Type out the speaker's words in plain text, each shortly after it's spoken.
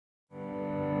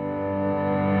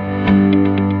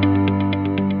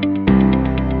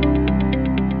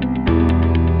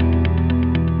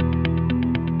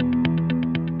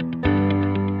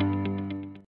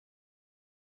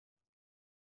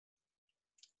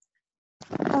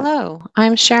Hello,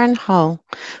 I'm Sharon Hull,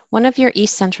 one of your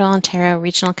East Central Ontario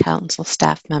Regional Council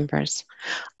staff members.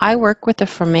 I work with the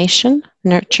Formation,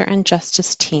 Nurture and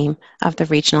Justice team of the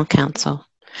Regional Council.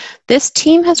 This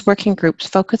team has working groups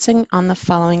focusing on the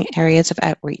following areas of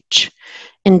outreach: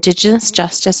 Indigenous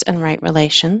justice and right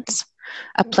relations,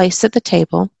 a place at the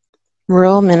table,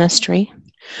 rural ministry,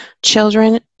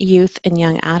 children, youth and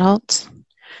young adults,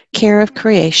 care of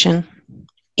creation,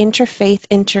 interfaith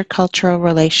intercultural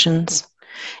relations,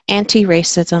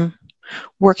 anti-racism,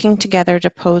 working together to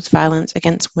oppose violence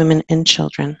against women and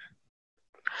children.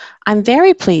 I'm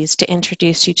very pleased to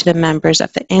introduce you to the members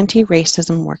of the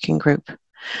Anti-Racism Working Group.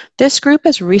 This group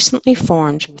has recently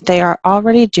formed, but they are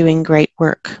already doing great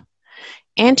work.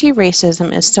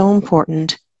 Anti-racism is so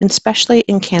important, especially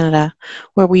in Canada,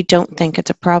 where we don't think it's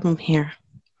a problem here.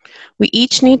 We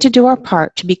each need to do our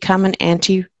part to become an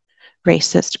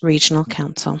anti-racist regional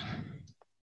council.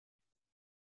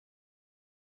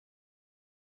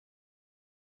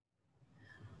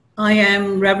 I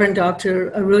am Reverend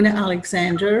Dr. Aruna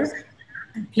Alexander.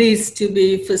 I'm pleased to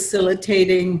be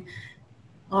facilitating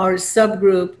our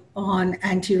subgroup on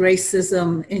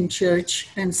anti-racism in church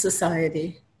and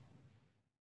society.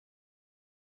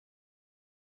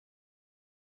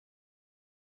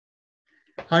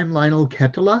 I'm Lionel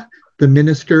Ketela, the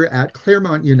minister at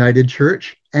Claremont United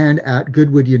Church and at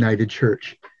Goodwood United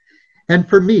Church. And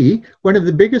for me, one of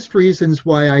the biggest reasons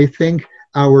why I think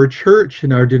our church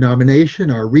and our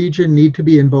denomination, our region need to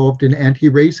be involved in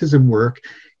anti-racism work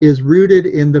is rooted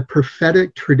in the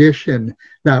prophetic tradition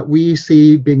that we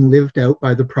see being lived out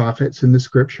by the prophets in the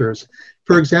scriptures.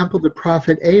 For example, the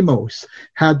prophet Amos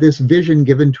had this vision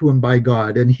given to him by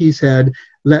God, and he said,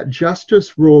 "Let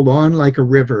justice roll on like a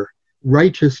river,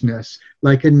 righteousness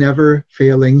like a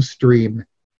never-failing stream."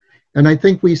 And I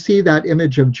think we see that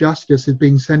image of justice as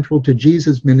being central to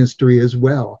Jesus' ministry as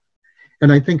well.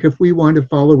 And I think if we want to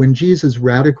follow in Jesus'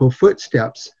 radical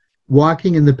footsteps,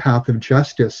 walking in the path of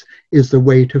justice is the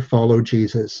way to follow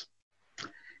Jesus.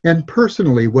 And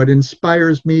personally, what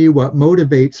inspires me, what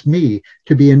motivates me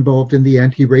to be involved in the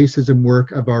anti-racism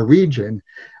work of our region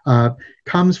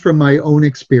comes from my own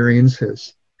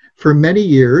experiences. For many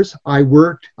years, I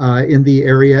worked in the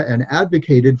area and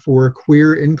advocated for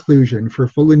queer inclusion, for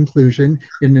full inclusion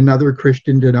in another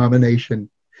Christian denomination.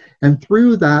 And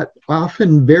through that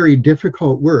often very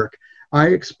difficult work, I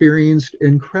experienced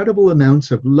incredible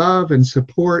amounts of love and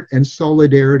support and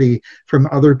solidarity from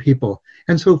other people.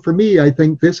 And so for me, I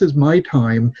think this is my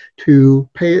time to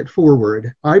pay it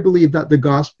forward. I believe that the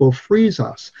gospel frees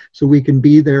us so we can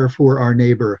be there for our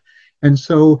neighbor. And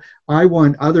so I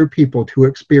want other people to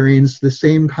experience the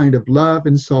same kind of love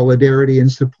and solidarity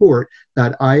and support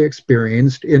that I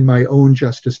experienced in my own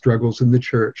justice struggles in the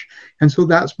church. And so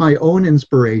that's my own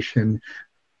inspiration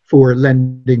for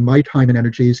lending my time and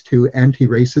energies to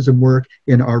anti-racism work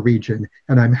in our region.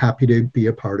 And I'm happy to be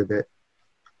a part of it.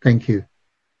 Thank you.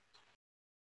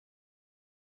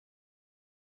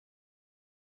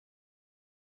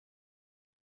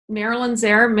 Marilyn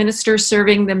Zare, minister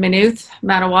serving the Maynooth,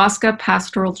 Madawaska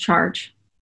Pastoral Charge.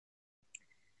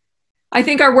 I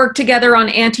think our work together on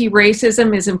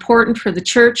anti-racism is important for the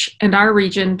church and our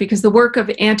region because the work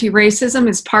of anti-racism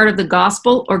is part of the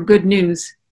gospel or good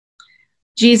news.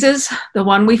 Jesus, the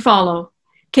one we follow,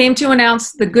 came to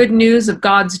announce the good news of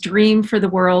God's dream for the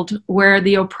world, where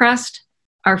the oppressed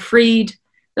are freed,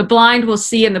 the blind will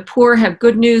see, and the poor have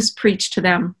good news preached to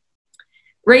them.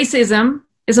 Racism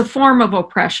is a form of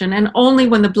oppression, and only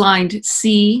when the blind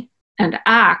see and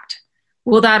act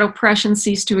will that oppression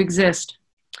cease to exist.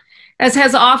 As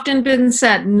has often been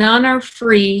said, none are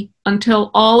free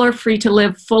until all are free to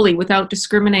live fully without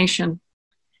discrimination.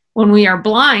 When we are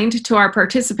blind to our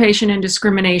participation in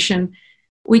discrimination,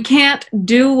 we can't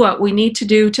do what we need to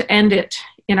do to end it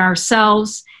in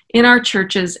ourselves, in our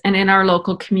churches, and in our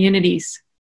local communities.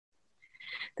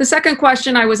 The second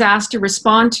question I was asked to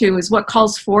respond to is what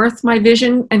calls forth my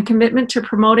vision and commitment to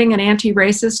promoting an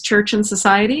anti-racist church and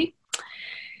society.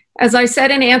 As I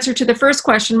said in answer to the first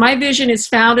question, my vision is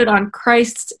founded on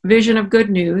Christ's vision of good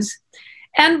news,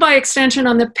 and by extension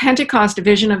on the Pentecost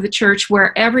vision of the church,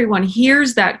 where everyone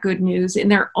hears that good news in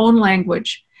their own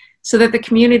language, so that the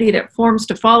community that forms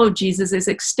to follow Jesus is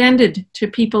extended to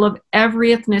people of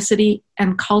every ethnicity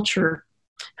and culture,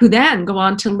 who then go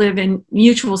on to live in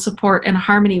mutual support and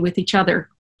harmony with each other.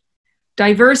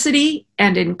 Diversity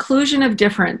and inclusion of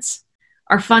difference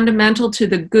are fundamental to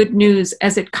the good news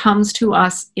as it comes to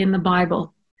us in the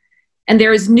Bible. And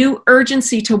there is new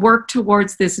urgency to work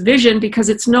towards this vision because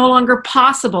it's no longer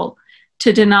possible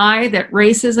to deny that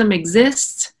racism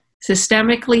exists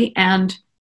systemically and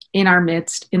in our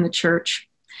midst in the church.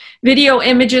 Video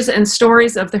images and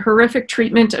stories of the horrific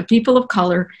treatment of people of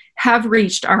color have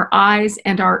reached our eyes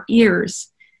and our ears.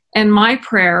 And my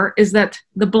prayer is that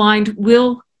the blind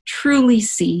will truly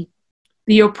see,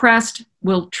 the oppressed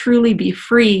will truly be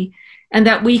free, and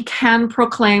that we can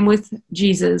proclaim with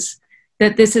Jesus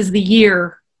that this is the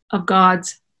year of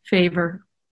God's favor.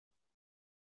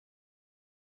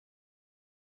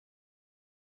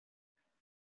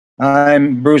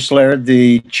 I'm Bruce Laird,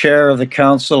 the chair of the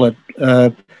council at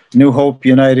New Hope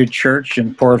United Church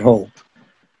in Port Hope.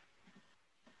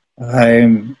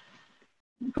 I'm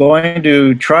going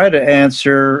to try to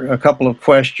answer a couple of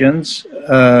questions.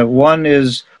 One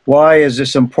is, why is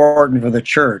this important for the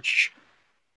church?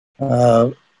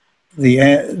 The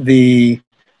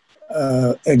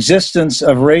existence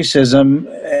of racism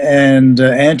and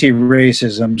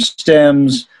anti-racism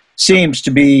seems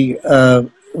to be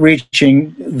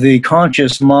reaching the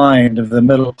conscious mind of the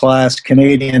middle class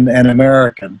Canadian and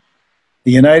American.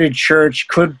 The United Church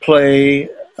could play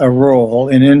a role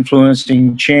in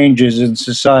influencing changes in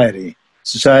society's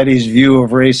view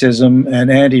of racism and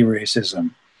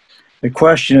anti-racism. The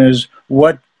question is,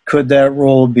 what could that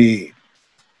role be?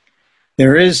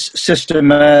 There is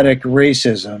systematic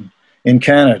racism in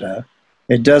Canada.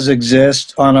 It does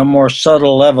exist on a more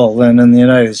subtle level than in the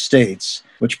United States,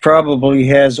 which probably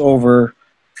has over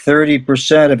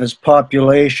 30% of its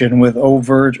population with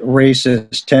overt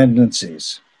racist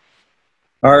tendencies.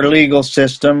 Our legal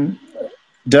system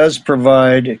does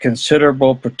provide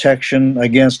considerable protection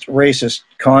against racist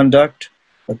conduct.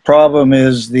 The problem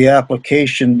is the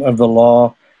application of the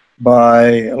law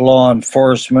by law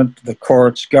enforcement, the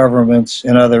courts, governments,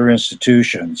 and other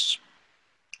institutions.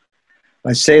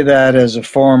 I say that as a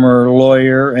former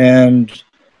lawyer and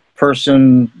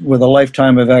person with a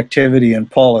lifetime of activity in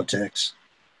politics.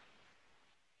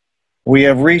 We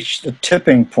have reached the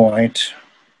tipping point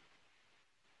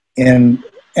in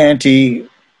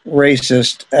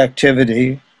anti-racist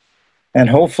activity, and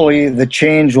hopefully the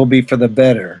change will be for the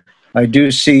better. I do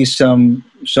see some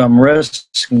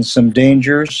risks and some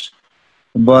dangers,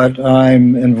 but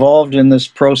I'm involved in this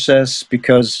process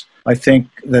because I think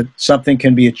that something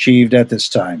can be achieved at this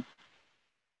time.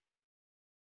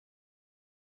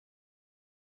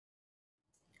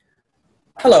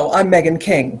 Hello, I'm Megan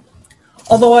King.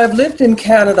 Although I've lived in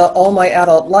Canada all my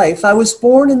adult life, I was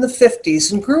born in the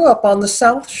 50s and grew up on the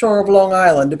south shore of Long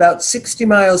Island, about 60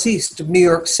 miles east of New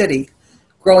York City.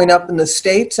 Growing up in the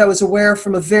States, I was aware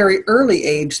from a very early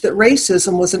age that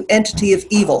racism was an entity of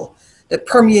evil that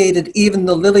permeated even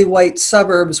the lily-white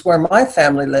suburbs where my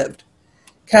family lived.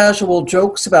 Casual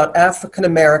jokes about African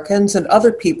Americans and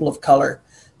other people of color,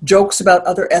 jokes about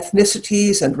other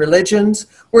ethnicities and religions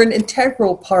were an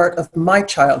integral part of my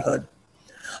childhood.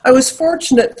 I was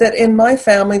fortunate that in my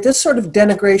family, this sort of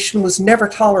denigration was never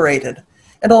tolerated.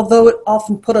 And although it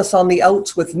often put us on the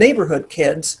outs with neighborhood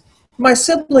kids, my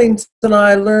siblings and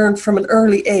I learned from an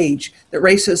early age that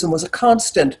racism was a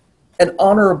constant and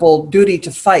honorable duty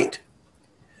to fight.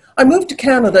 I moved to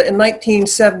Canada in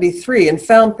 1973 and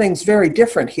found things very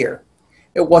different here.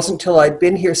 It wasn't until I'd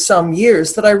been here some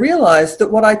years that I realized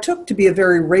that what I took to be a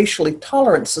very racially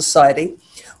tolerant society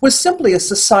was simply a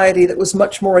society that was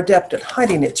much more adept at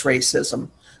hiding its racism.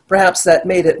 Perhaps that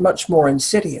made it much more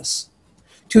insidious.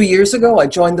 2 years ago, I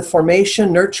joined the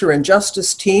Formation, Nurture and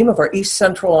Justice team of our East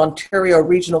Central Ontario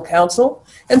Regional Council,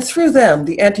 and through them,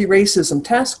 the Anti-Racism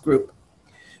Task Group.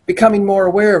 Becoming more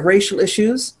aware of racial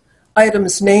issues,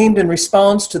 items named in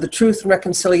response to the Truth and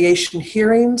Reconciliation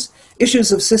hearings,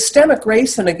 issues of systemic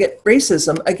race and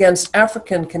racism against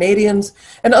African Canadians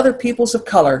and other peoples of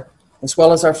color, as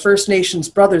well as our First Nations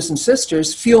brothers and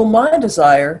sisters, fuel my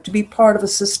desire to be part of a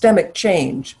systemic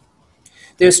change.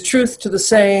 There's truth to the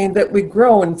saying that we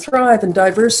grow and thrive in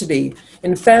diversity,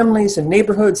 in families and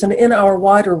neighborhoods and in our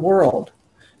wider world.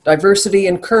 Diversity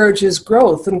encourages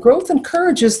growth, and growth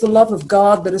encourages the love of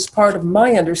God that is part of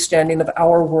my understanding of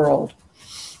our world.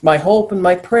 My hope and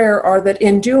my prayer are that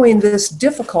in doing this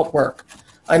difficult work,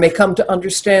 I may come to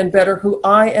understand better who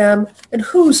I am and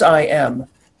whose I am,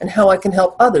 and how I can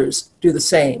help others do the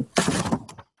same.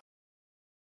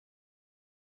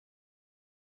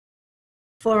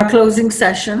 For our closing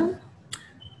session,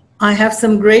 I have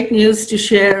some great news to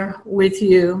share with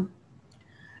you.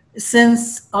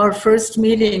 Since our first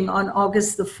meeting on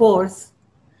August the 4th,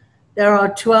 there are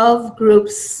 12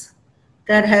 groups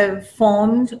that have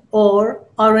formed or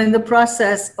are in the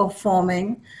process of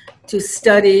forming to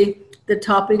study the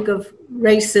topic of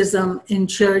racism in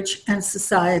church and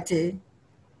society.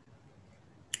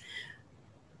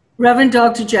 Reverend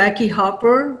Dr. Jackie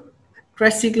Hopper,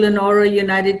 Cressy Glenora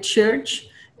United Church,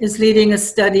 is leading a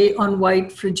study on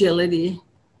white fragility.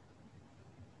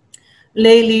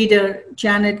 Lay leader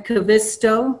Janet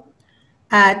Cavisto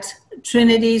at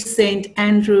Trinity St.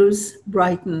 Andrews,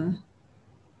 Brighton.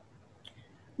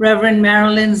 Reverend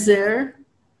Marilyn Zir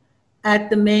at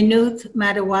the Maynooth,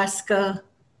 Madawaska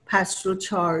Pastoral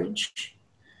Charge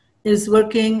is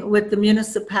working with the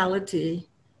municipality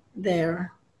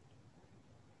there.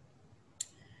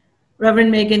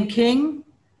 Reverend Megan King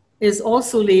is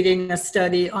also leading a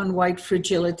study on white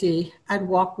fragility at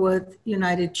Warkworth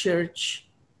United Church.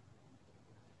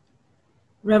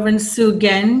 Reverend Sue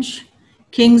Genge,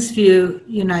 Kingsview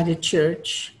United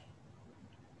Church.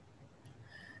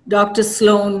 Dr.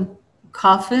 Sloan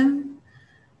Coffin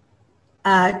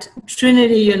at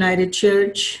Trinity United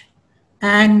Church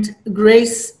and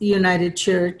Grace United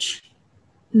Church,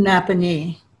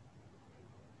 Napanee.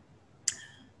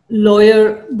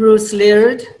 Lawyer Bruce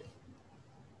Laird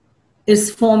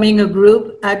is forming a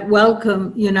group at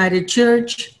Welcome United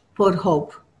Church, Port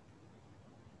Hope.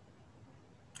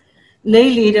 Lay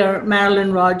leader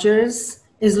Marilyn Rogers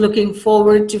is looking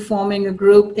forward to forming a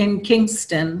group in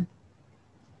Kingston.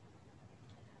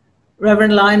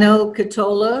 Reverend Lionel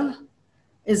Catola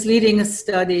is leading a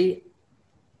study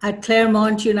at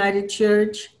Claremont United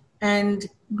Church and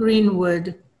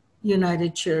Greenwood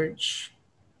United Church.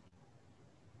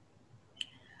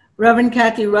 Reverend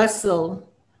Kathy Russell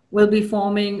will be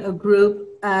forming a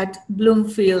group at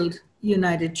Bloomfield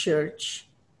United Church.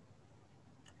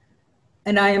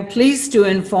 And I am pleased to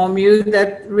inform you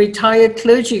that Retired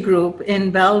Clergy Group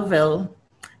in Belleville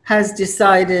has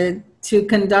decided to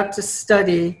conduct a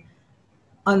study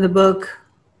on the book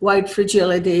White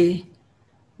Fragility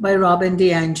by Robin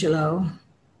DiAngelo.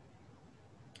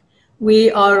 We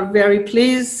are very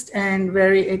pleased and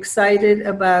very excited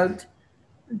about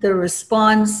the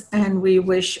response, and we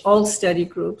wish all study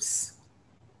groups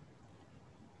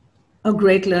a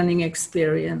great learning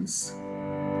experience.